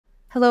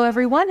Hello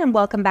everyone and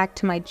welcome back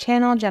to my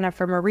channel,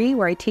 Jennifer Marie,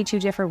 where I teach you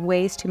different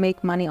ways to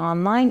make money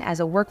online as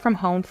a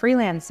work-from-home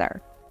freelancer.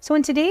 So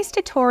in today's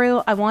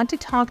tutorial, I want to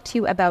talk to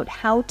you about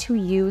how to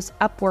use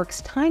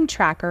Upwork's time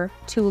tracker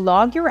to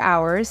log your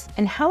hours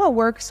and how it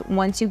works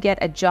once you get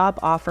a job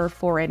offer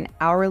for an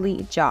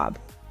hourly job.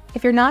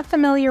 If you're not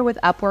familiar with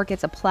Upwork,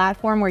 it's a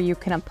platform where you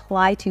can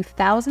apply to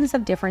thousands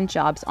of different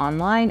jobs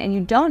online and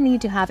you don't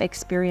need to have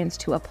experience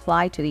to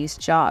apply to these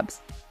jobs.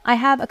 I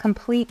have a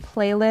complete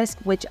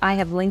playlist, which I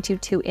have linked you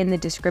to in the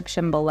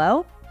description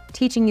below,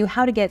 teaching you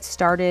how to get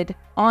started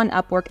on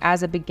Upwork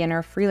as a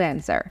beginner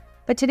freelancer.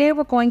 But today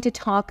we're going to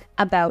talk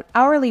about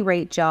hourly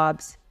rate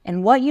jobs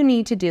and what you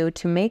need to do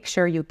to make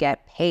sure you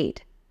get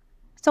paid.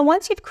 So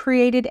once you've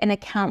created an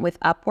account with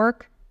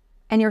Upwork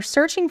and you're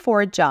searching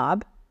for a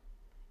job,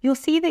 you'll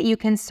see that you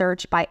can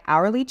search by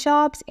hourly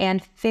jobs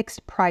and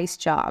fixed price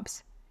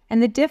jobs.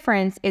 And the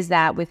difference is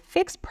that with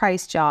fixed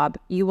price job,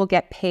 you will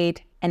get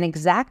paid an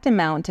exact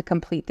amount to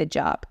complete the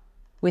job.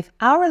 With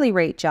hourly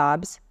rate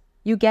jobs,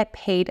 you get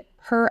paid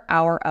per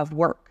hour of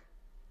work.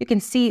 You can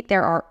see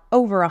there are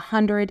over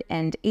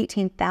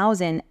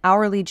 118,000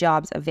 hourly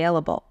jobs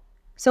available.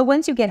 So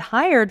once you get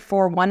hired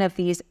for one of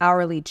these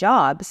hourly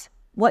jobs,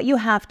 what you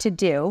have to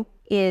do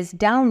is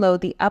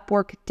download the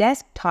Upwork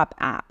desktop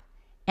app.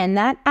 And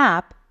that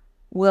app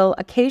will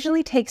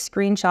occasionally take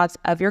screenshots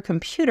of your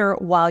computer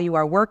while you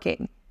are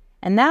working.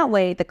 And that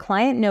way, the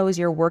client knows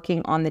you're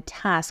working on the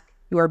task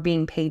you are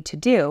being paid to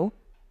do,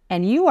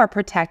 and you are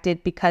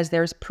protected because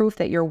there's proof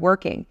that you're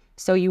working.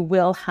 So you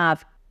will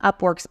have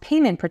Upwork's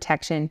payment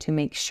protection to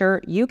make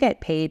sure you get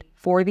paid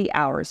for the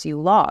hours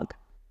you log.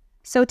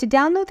 So to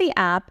download the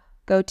app,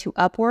 go to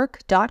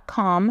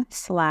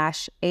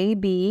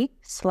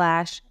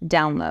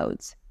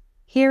upwork.com/ab/downloads.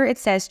 Here it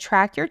says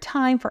track your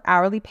time for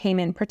hourly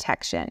payment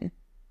protection.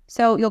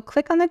 So you'll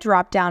click on the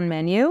drop-down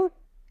menu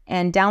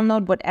and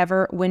download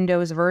whatever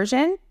Windows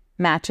version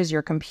matches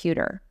your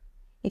computer.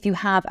 If you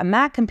have a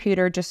Mac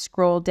computer, just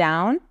scroll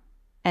down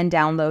and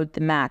download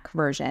the Mac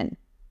version.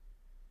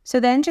 So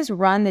then just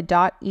run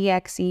the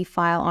 .exe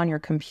file on your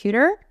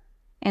computer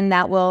and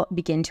that will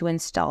begin to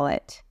install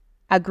it.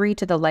 Agree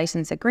to the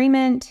license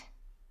agreement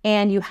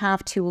and you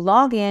have to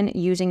log in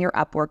using your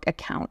Upwork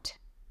account.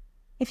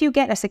 If you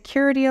get a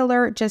security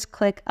alert, just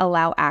click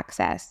Allow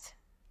Access.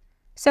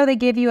 So they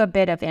give you a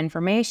bit of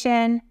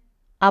information.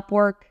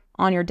 Upwork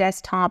on your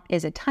desktop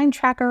is a time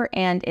tracker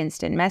and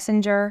instant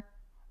messenger.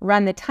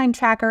 Run the time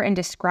tracker and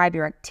describe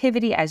your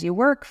activity as you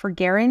work for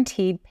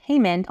guaranteed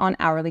payment on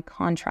hourly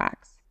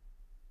contracts.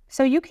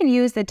 So you can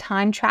use the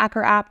time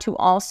tracker app to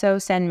also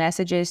send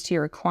messages to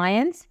your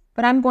clients,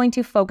 but I'm going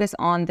to focus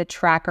on the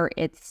tracker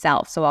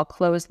itself, so I'll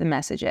close the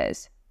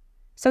messages.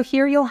 So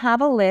here you'll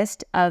have a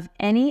list of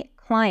any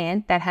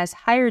client that has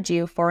hired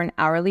you for an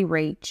hourly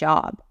rate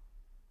job.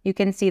 You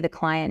can see the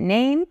client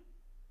name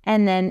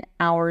and then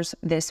hours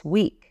this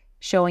week,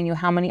 showing you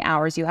how many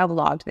hours you have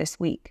logged this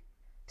week.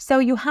 So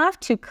you have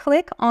to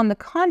click on the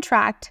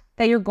contract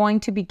that you're going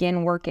to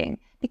begin working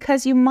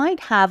because you might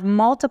have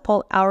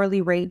multiple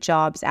hourly rate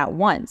jobs at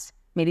once.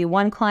 Maybe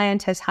one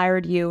client has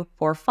hired you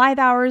for 5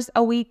 hours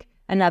a week,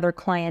 another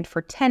client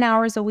for 10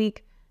 hours a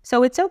week.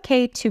 So it's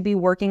okay to be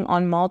working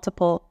on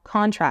multiple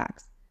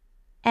contracts.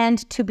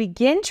 And to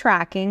begin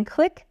tracking,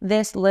 click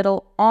this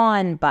little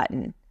on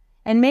button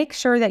and make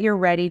sure that you're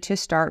ready to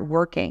start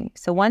working.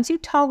 So once you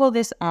toggle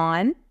this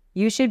on,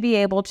 you should be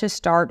able to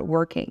start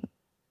working.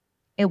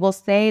 It will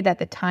say that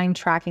the time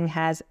tracking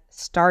has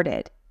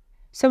started.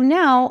 So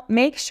now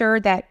make sure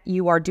that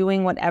you are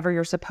doing whatever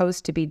you're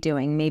supposed to be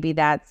doing. Maybe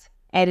that's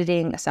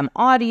editing some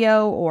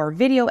audio or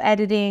video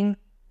editing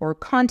or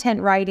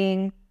content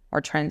writing or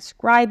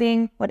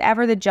transcribing,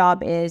 whatever the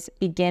job is,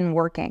 begin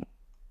working.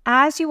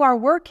 As you are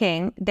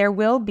working, there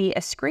will be a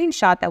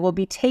screenshot that will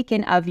be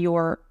taken of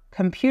your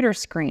computer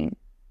screen.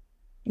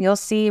 You'll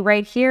see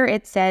right here,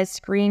 it says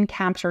screen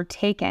capture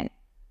taken.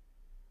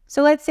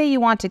 So let's say you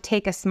want to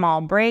take a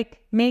small break,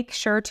 make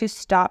sure to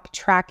stop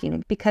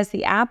tracking because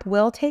the app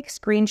will take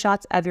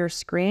screenshots of your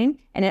screen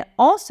and it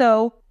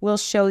also will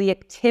show the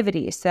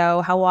activity.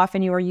 So how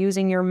often you are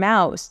using your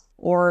mouse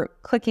or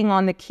clicking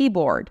on the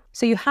keyboard.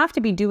 So you have to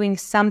be doing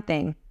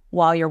something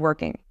while you're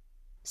working.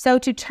 So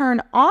to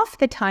turn off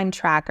the time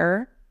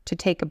tracker, to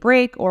take a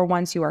break or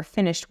once you are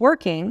finished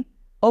working,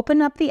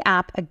 open up the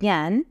app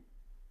again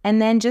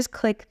and then just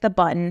click the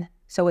button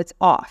so it's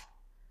off.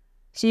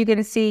 So you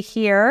can see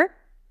here,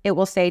 it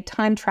will say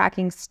time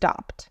tracking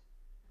stopped.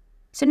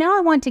 So now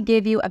I want to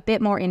give you a bit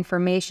more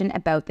information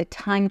about the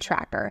time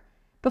tracker.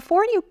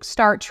 Before you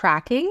start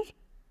tracking,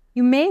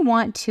 you may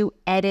want to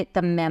edit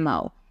the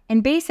memo.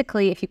 And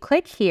basically, if you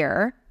click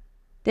here,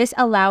 this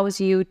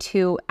allows you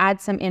to add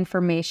some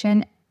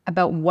information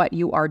about what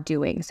you are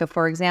doing. So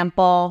for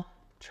example,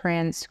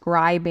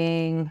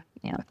 transcribing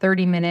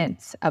 30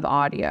 minutes of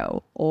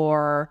audio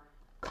or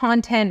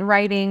content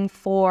writing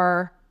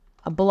for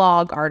a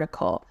blog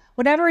article.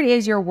 Whatever it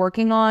is you're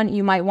working on,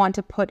 you might want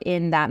to put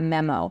in that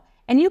memo.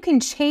 And you can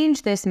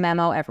change this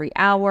memo every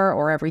hour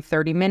or every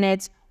 30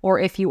 minutes, or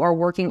if you are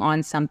working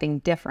on something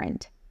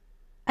different.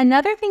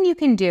 Another thing you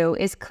can do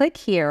is click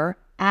here,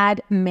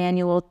 Add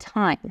Manual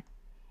Time.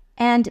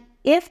 And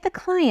if the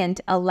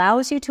client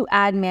allows you to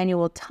add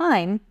manual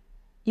time,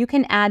 you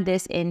can add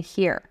this in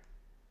here.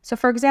 So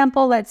for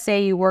example, let's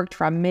say you worked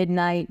from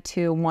midnight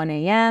to 1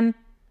 a.m.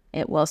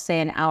 It will say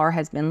an hour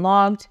has been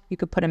logged. You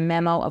could put a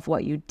memo of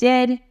what you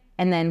did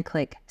and then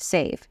click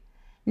Save.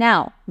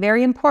 Now,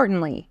 very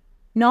importantly,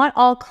 not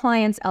all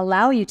clients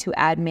allow you to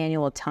add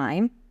manual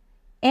time,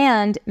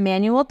 and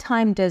manual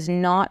time does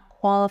not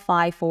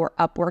qualify for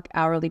Upwork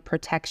hourly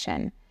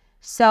protection.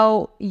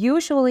 So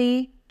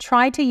usually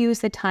try to use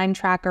the time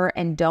tracker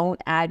and don't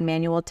add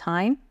manual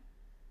time.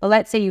 But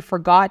let's say you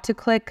forgot to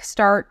click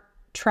Start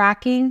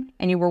Tracking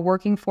and you were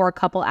working for a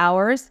couple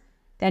hours,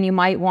 then you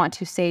might want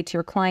to say to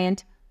your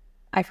client,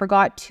 I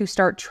forgot to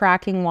start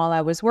tracking while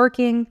I was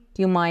working.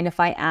 Do you mind if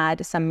I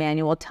add some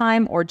manual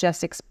time, or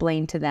just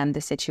explain to them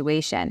the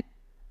situation?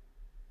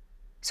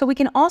 So we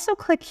can also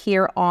click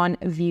here on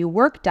View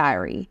Work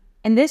Diary,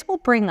 and this will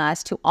bring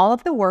us to all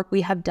of the work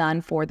we have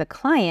done for the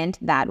client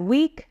that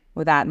week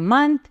or that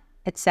month,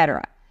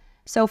 etc.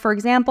 So for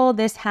example,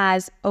 this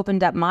has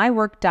opened up my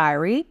work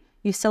diary.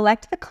 You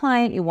select the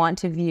client you want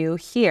to view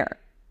here.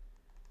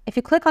 If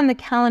you click on the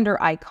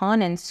calendar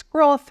icon and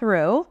scroll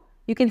through,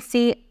 you can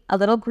see a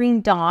little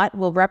green dot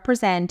will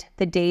represent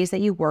the days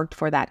that you worked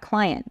for that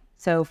client.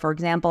 So for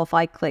example, if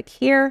I click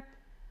here,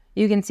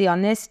 you can see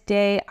on this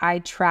day, I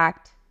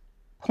tracked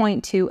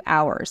 0.2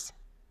 hours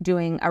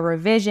doing a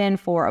revision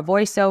for a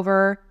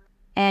voiceover,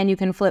 and you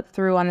can flip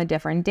through on the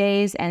different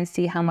days and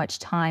see how much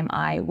time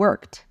I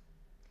worked.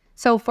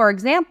 So for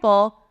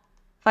example,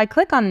 if I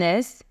click on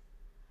this,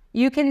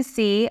 you can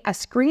see a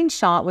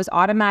screenshot was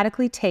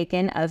automatically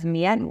taken of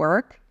me at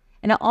work,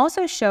 and it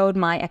also showed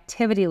my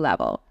activity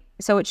level.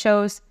 So it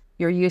shows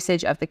your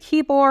usage of the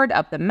keyboard,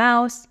 of the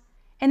mouse,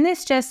 and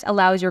this just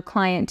allows your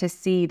client to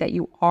see that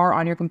you are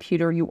on your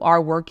computer, you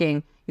are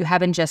working, you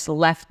haven't just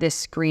left this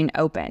screen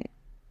open.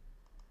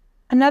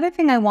 Another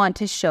thing I want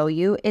to show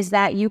you is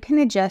that you can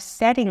adjust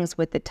settings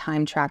with the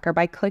time tracker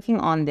by clicking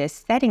on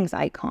this settings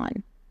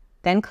icon.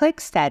 Then click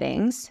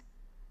Settings.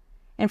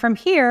 And from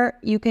here,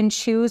 you can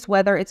choose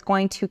whether it's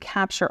going to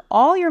capture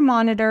all your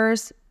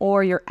monitors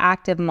or your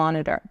active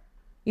monitor.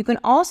 You can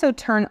also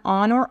turn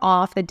on or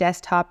off the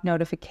desktop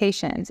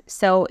notifications.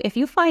 So if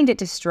you find it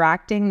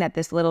distracting that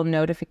this little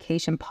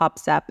notification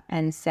pops up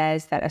and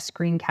says that a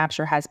screen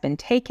capture has been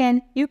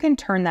taken, you can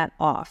turn that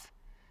off.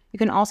 You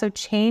can also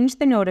change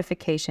the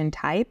notification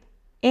type,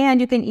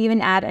 and you can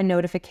even add a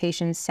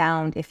notification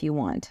sound if you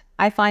want.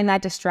 I find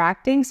that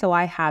distracting, so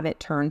I have it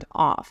turned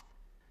off.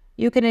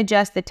 You can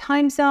adjust the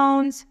time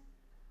zones.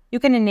 You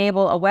can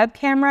enable a web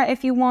camera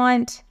if you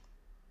want.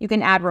 You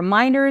can add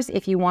reminders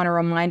if you want a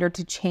reminder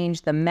to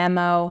change the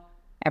memo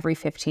every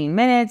 15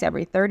 minutes,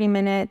 every 30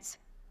 minutes.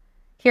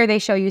 Here they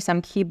show you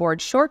some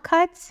keyboard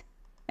shortcuts,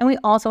 and we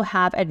also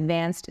have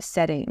advanced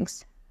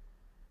settings.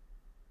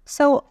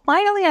 So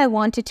finally, I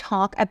want to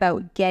talk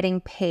about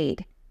getting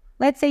paid.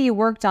 Let's say you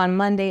worked on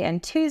Monday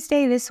and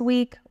Tuesday this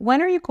week.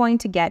 When are you going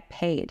to get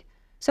paid?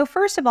 So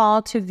first of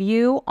all, to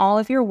view all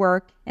of your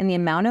work and the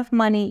amount of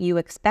money you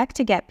expect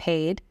to get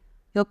paid,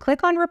 you'll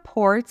click on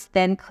Reports,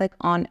 then click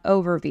on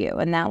Overview,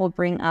 and that will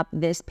bring up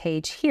this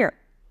page here.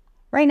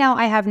 Right now,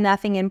 I have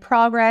nothing in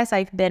progress.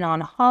 I've been on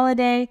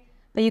holiday,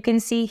 but you can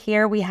see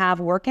here we have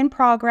work in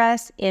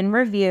progress, in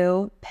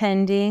review,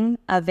 pending,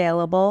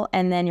 available,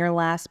 and then your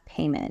last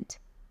payment.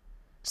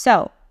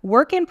 So,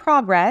 work in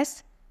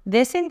progress,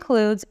 this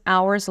includes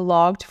hours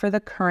logged for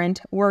the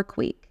current work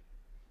week.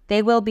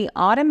 They will be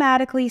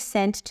automatically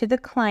sent to the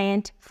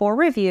client for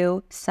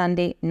review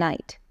Sunday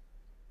night.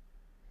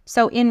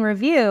 So in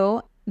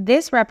review,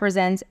 this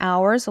represents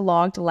hours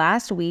logged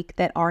last week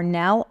that are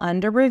now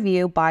under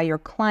review by your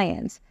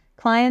clients.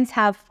 Clients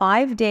have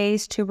 5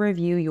 days to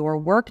review your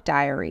work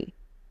diary.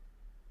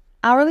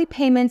 Hourly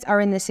payments are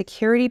in the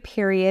security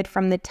period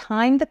from the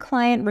time the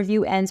client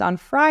review ends on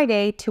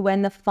Friday to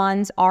when the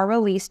funds are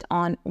released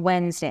on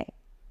Wednesday.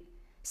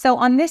 So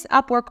on this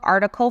Upwork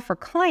article for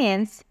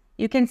clients,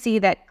 you can see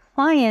that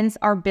clients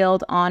are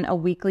billed on a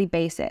weekly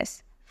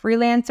basis.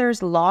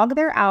 Freelancers log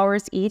their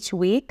hours each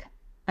week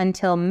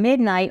until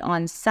midnight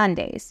on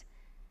Sundays.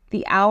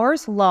 The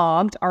hours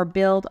logged are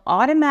billed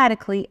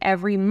automatically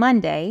every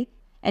Monday,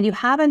 and you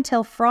have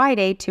until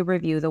Friday to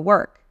review the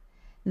work.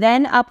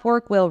 Then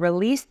Upwork will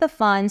release the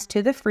funds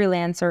to the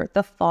freelancer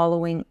the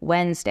following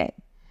Wednesday.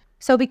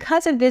 So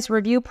because of this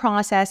review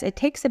process, it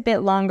takes a bit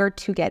longer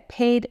to get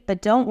paid,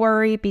 but don't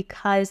worry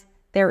because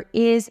there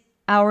is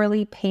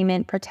hourly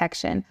payment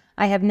protection.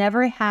 I have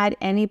never had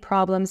any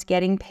problems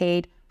getting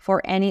paid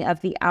for any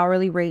of the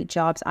hourly rate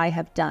jobs I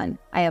have done.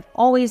 I have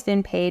always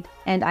been paid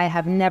and I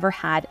have never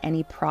had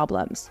any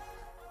problems.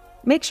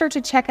 Make sure to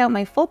check out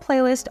my full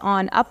playlist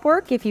on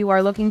Upwork if you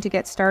are looking to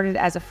get started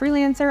as a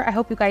freelancer. I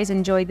hope you guys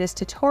enjoyed this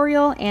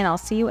tutorial and I'll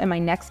see you in my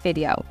next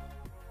video.